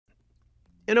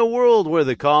In a world where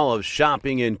the call of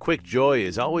shopping and quick joy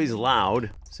is always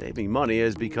loud, saving money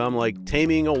has become like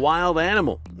taming a wild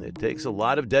animal. It takes a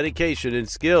lot of dedication and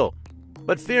skill.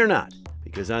 But fear not,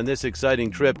 because on this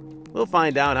exciting trip, we'll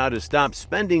find out how to stop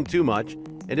spending too much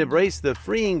and embrace the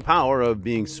freeing power of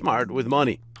being smart with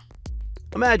money.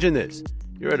 Imagine this.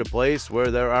 You're at a place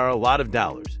where there are a lot of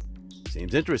dollars.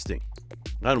 Seems interesting.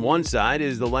 On one side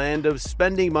is the land of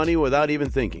spending money without even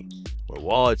thinking, where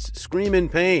wallets scream in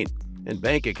pain and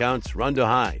bank accounts run to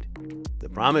hide. The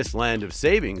promised land of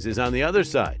savings is on the other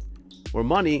side, where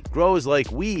money grows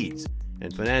like weeds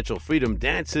and financial freedom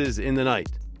dances in the night.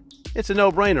 It's a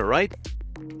no-brainer, right?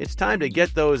 It's time to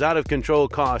get those out-of-control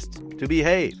costs to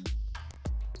behave.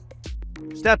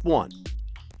 Step 1.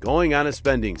 Going on a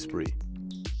spending spree.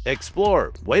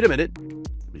 Explore. Wait a minute.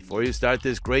 Before you start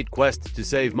this great quest to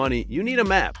save money, you need a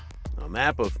map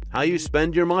of how you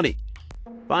spend your money.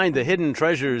 Find the hidden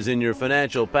treasures in your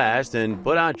financial past and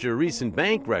put out your recent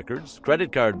bank records,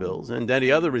 credit card bills, and any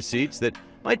other receipts that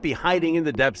might be hiding in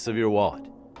the depths of your wallet.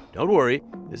 Don't worry,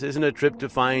 this isn't a trip to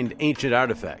find ancient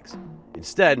artifacts.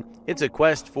 Instead, it's a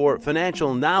quest for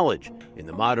financial knowledge in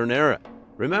the modern era.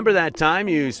 Remember that time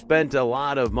you spent a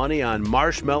lot of money on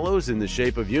marshmallows in the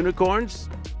shape of unicorns?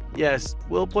 Yes,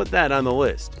 we'll put that on the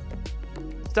list.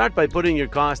 Start by putting your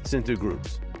costs into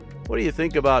groups. What do you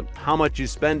think about how much you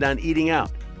spend on eating out?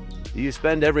 Do you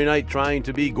spend every night trying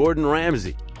to be Gordon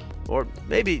Ramsay? Or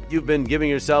maybe you've been giving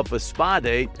yourself a spa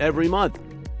day every month,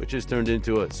 which has turned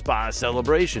into a spa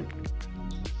celebration.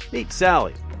 Meet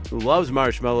Sally, who loves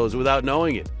marshmallows without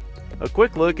knowing it. A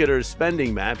quick look at her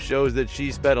spending map shows that she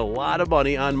spent a lot of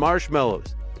money on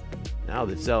marshmallows. Now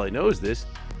that Sally knows this,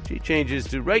 she changes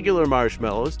to regular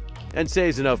marshmallows and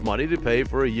saves enough money to pay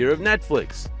for a year of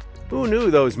Netflix. Who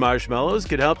knew those marshmallows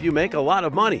could help you make a lot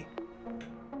of money?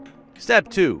 Step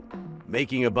 2.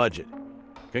 Making a budget.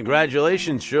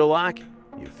 Congratulations, Sherlock.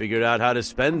 You figured out how to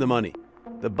spend the money.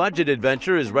 The budget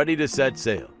adventure is ready to set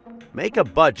sail. Make a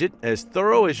budget as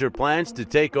thorough as your plans to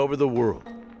take over the world.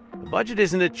 The budget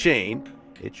isn't a chain,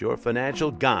 it's your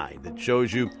financial guide that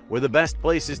shows you where the best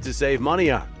places to save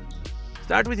money are.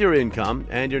 Start with your income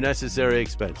and your necessary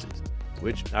expenses,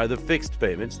 which are the fixed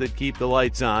payments that keep the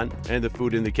lights on and the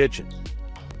food in the kitchen.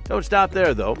 Don't stop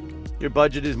there, though. Your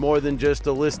budget is more than just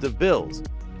a list of bills.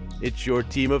 It's your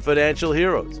team of financial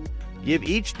heroes. Give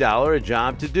each dollar a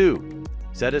job to do.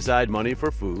 Set aside money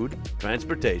for food,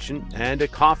 transportation, and a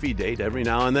coffee date every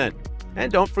now and then.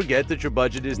 And don't forget that your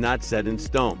budget is not set in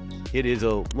stone. It is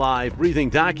a live,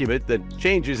 breathing document that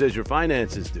changes as your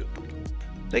finances do.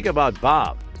 Think about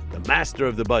Bob, the master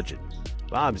of the budget.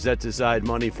 Bob sets aside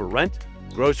money for rent,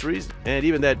 groceries, and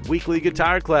even that weekly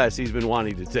guitar class he's been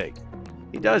wanting to take.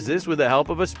 He does this with the help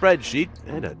of a spreadsheet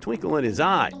and a twinkle in his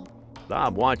eye.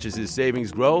 Bob watches his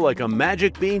savings grow like a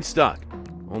magic beanstalk,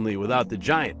 only without the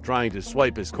giant trying to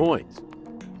swipe his coins.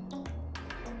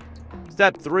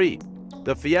 Step 3.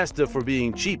 The fiesta for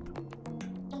being cheap.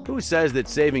 Who says that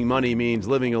saving money means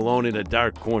living alone in a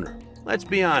dark corner? Let's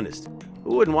be honest.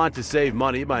 Who wouldn't want to save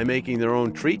money by making their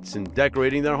own treats and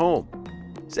decorating their home?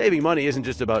 Saving money isn't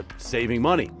just about saving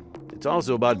money. It's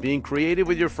also about being creative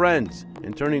with your friends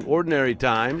and turning ordinary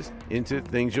times into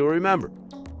things you'll remember.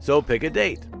 So pick a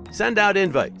date, send out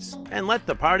invites, and let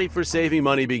the party for saving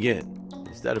money begin.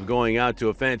 Instead of going out to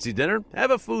a fancy dinner,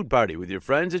 have a food party with your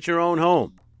friends at your own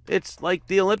home. It's like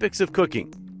the Olympics of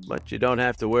cooking, but you don't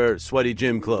have to wear sweaty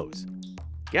gym clothes.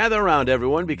 Gather around,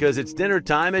 everyone, because it's dinner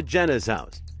time at Jenna's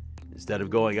house. Instead of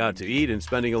going out to eat and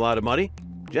spending a lot of money,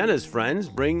 Jenna's friends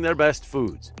bring their best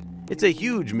foods. It's a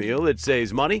huge meal that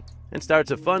saves money and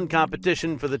starts a fun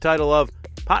competition for the title of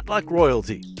Potluck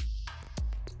Royalty.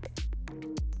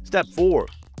 Step 4.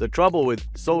 The trouble with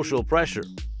social pressure.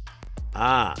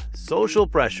 Social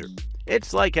pressure.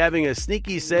 It's like having a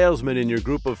sneaky salesman in your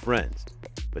group of friends.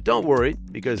 But don't worry,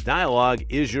 because dialogue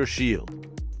is your shield.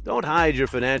 Don't hide your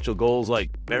financial goals like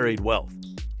buried wealth.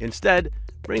 Instead,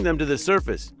 bring them to the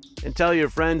surface and tell your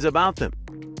friends about them.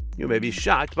 You may be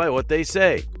shocked by what they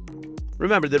say.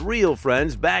 Remember that real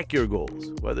friends back your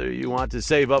goals, whether you want to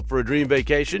save up for a dream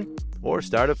vacation or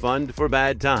start a fund for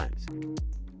bad times.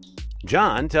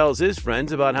 John tells his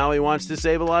friends about how he wants to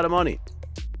save a lot of money.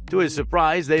 To his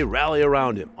surprise, they rally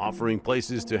around him, offering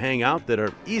places to hang out that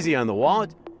are easy on the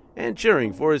wallet and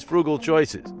cheering for his frugal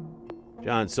choices.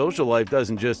 John's social life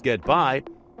doesn't just get by,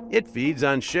 it feeds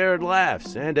on shared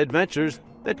laughs and adventures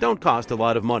that don't cost a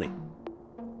lot of money.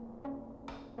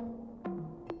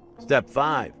 Step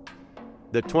 5.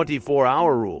 The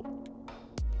 24-hour rule.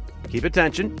 Keep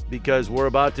attention, because we're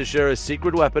about to share a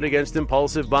secret weapon against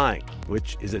impulsive buying,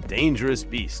 which is a dangerous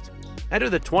beast. Enter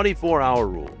the 24-hour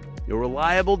rule. your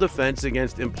reliable defense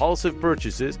against impulsive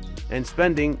purchases and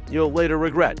spending you'll later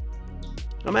regret.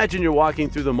 Imagine you're walking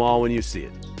through the mall when you see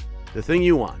it. The thing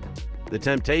you want. The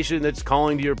temptation that's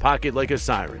calling to your pocket like a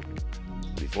siren.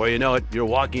 Before you know it, you're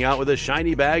walking out with a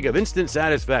shiny bag of instant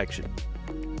satisfaction.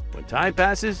 When time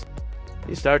passes,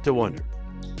 you start to wonder,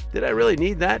 did I really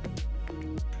need that?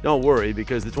 Don't worry,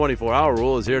 because the 24-hour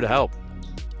rule is here to help.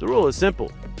 The rule is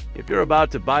simple. If you're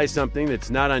about to buy something that's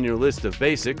not on your list of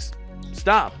basics,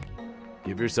 stop.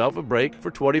 Give yourself a break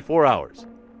for 24 hours.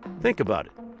 Think about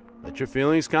it. Let your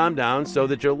feelings calm down so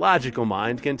that your logical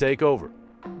mind can take over.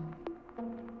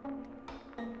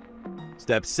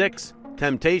 Step 6.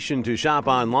 Temptation to shop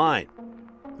online.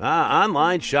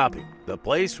 Online shopping, the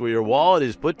place where your wallet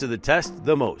is put to the test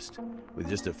the most. With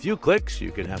just a few clicks,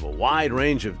 you can have a wide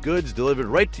range of goods delivered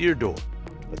right to your door.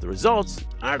 But the results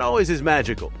aren't always as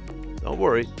magical. Don't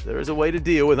worry, there is a way to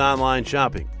deal with online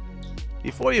shopping.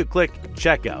 Before you click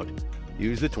checkout,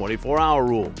 use the 24-hour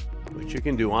rule, which you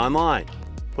can do online.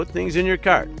 Put things in your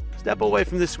cart, step away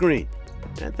from the screen,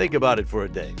 and think about it for a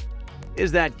day.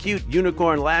 Is that cute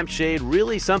unicorn lampshade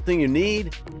really something you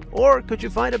need? Or could you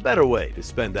find a better way to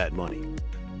spend that money?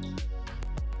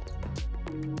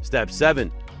 Step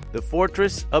 7. The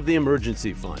fortress of the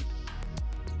emergency fund.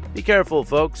 Be careful,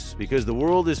 folks, because the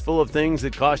world is full of things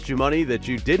that cost you money that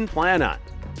you didn't plan on.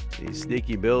 These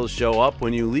sneaky bills show up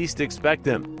when you least expect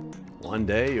them. One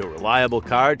day, your reliable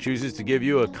card chooses to give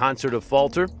you a concert of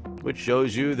falter, which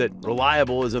shows you that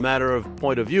reliable is a matter of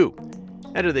point of view.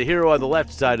 Enter the hero on the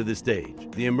left side of the stage,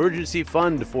 the emergency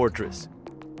fund fortress.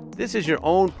 This is your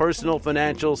own personal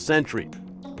financial sentry,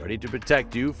 ready to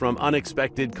protect you from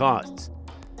unexpected costs.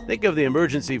 Think of the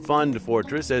emergency fund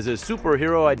fortress as a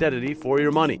superhero identity for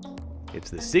your money. It's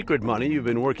the secret money you've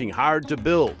been working hard to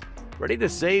build, ready to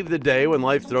save the day when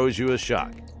life throws you a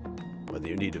shock. Whether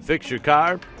you need to fix your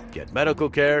car, get medical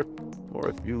care, or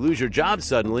if you lose your job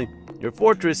suddenly, your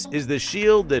fortress is the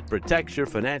shield that protects your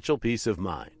financial peace of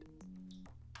mind.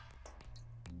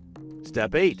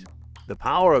 Step 8. The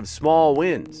power of small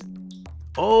wins.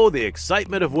 Oh, the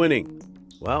excitement of winning.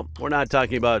 Well, we're not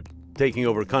talking about taking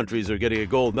over countries or getting a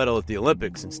gold medal at the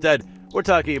Olympics. Instead, we're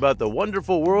talking about the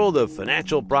wonderful world of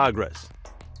financial progress.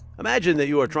 Imagine that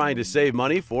you are trying to save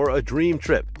money for a dream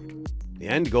trip. The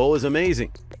end goal is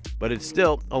amazing, but it's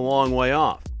still a long way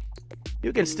off.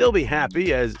 You can still be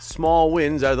happy, as small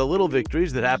wins are the little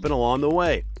victories that happen along the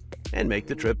way and make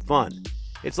the trip fun.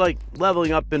 It's like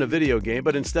leveling up in a video game,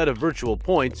 but instead of virtual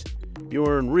points, you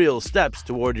earn real steps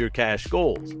toward your cash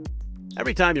goals.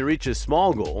 Every time you reach a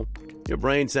small goal, your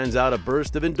brain sends out a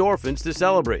burst of endorphins to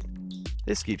celebrate.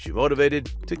 This keeps you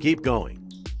motivated to keep going.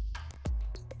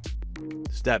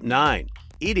 Step 9.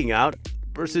 Eating out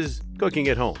versus cooking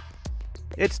at home.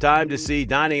 It's time to see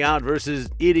dining out versus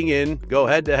eating in go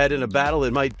head-to-head in a battle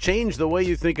that might change the way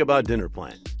you think about dinner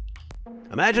plans.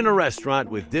 Imagine a restaurant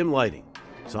with dim lighting,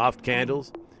 soft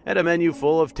candles, and a menu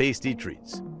full of tasty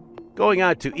treats. Going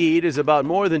out to eat is about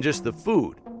more than just the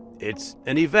food. It's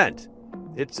an event.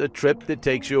 It's a trip that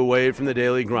takes you away from the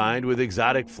daily grind with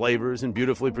exotic flavors and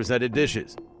beautifully presented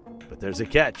dishes. But there's a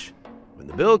catch. When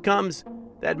the bill comes,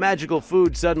 that magical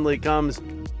food suddenly comes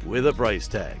with a price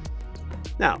tag.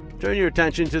 Now, turn your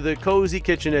attention to the cozy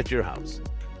kitchen at your house.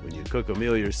 When you cook a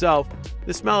meal yourself,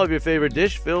 the smell of your favorite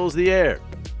dish fills the air.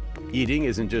 Eating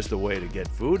isn't just a way to get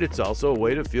food, it's also a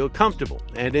way to feel comfortable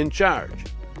and in charge.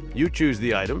 You choose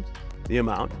the items, the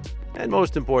amount, and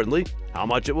most importantly, how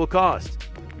much it will cost.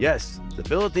 Yes, the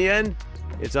bill at the end,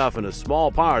 it's often a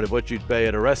small part of what you'd pay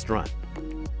at a restaurant.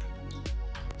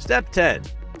 Step 10.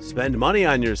 Spend money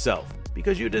on yourself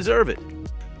because you deserve it.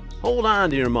 Hold on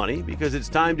to your money because it's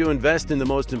time to invest in the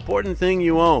most important thing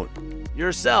you own,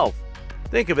 yourself.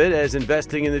 Think of it as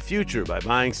investing in the future by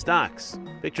buying stocks.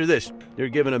 Picture this, you're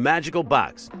given a magical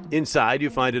box. Inside you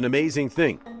find an amazing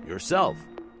thing, yourself.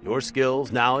 Your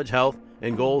skills, knowledge, health,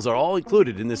 and goals are all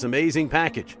included in this amazing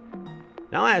package.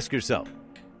 Now ask yourself,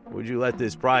 would you let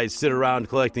this prize sit around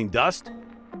collecting dust?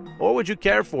 Or would you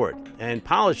care for it and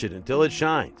polish it until it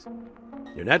shines?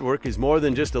 Your network is more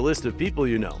than just a list of people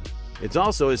you know. It's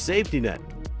also a safety net,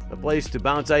 a place to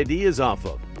bounce ideas off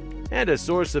of, and a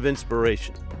source of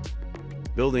inspiration.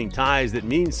 Building ties that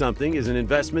mean something is an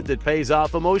investment that pays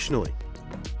off emotionally.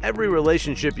 Every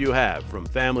relationship you have, from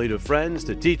family to friends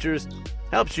to teachers,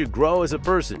 helps you grow as a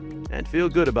person and feel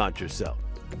good about yourself.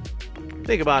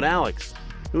 Think about Alex,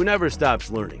 who never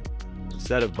stops learning.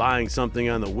 Instead of buying something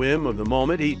on the whim of the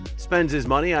moment, he spends his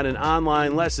money on an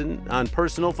online lesson on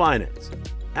personal finance.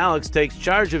 Alex takes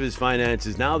charge of his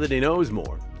finances now that he knows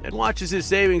more and watches his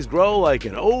savings grow like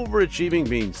an overachieving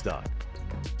beanstalk.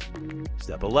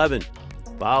 Step 11.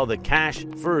 Follow the cash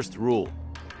first rule.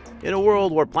 In a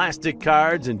world where plastic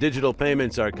cards and digital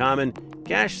payments are common,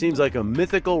 cash seems like a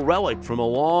mythical relic from a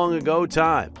long ago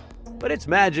time. But its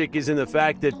magic is in the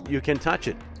fact that you can touch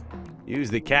it. Use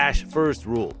the cash first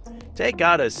rule. Take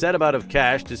out a set amount of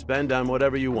cash to spend on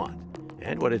whatever you want.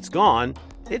 And when it's gone,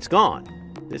 it's gone.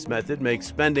 This method makes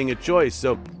spending a choice,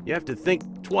 so you have to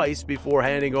think twice before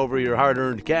handing over your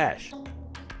hard-earned cash.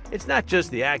 It's not just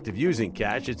the act of using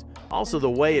cash, it's also the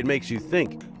way it makes you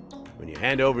think. When you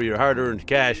hand over your hard-earned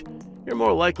cash, you're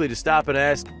more likely to stop and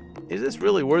ask, is this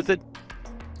really worth it?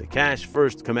 The cash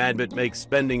first commandment makes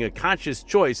spending a conscious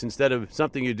choice instead of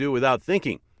something you do without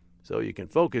thinking, so you can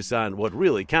focus on what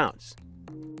really counts.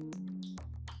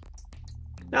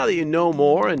 Now that you know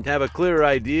more and have a clearer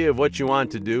idea of what you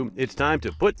want to do, it's time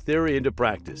to put theory into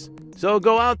practice. So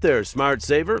go out there, smart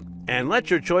saver, and let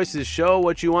your choices show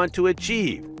what you want to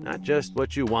achieve, not just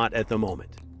what you want at the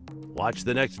moment. Watch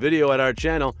the next video at our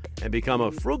channel and become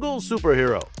a frugal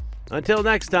superhero. Until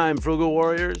next time, Frugal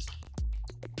Warriors.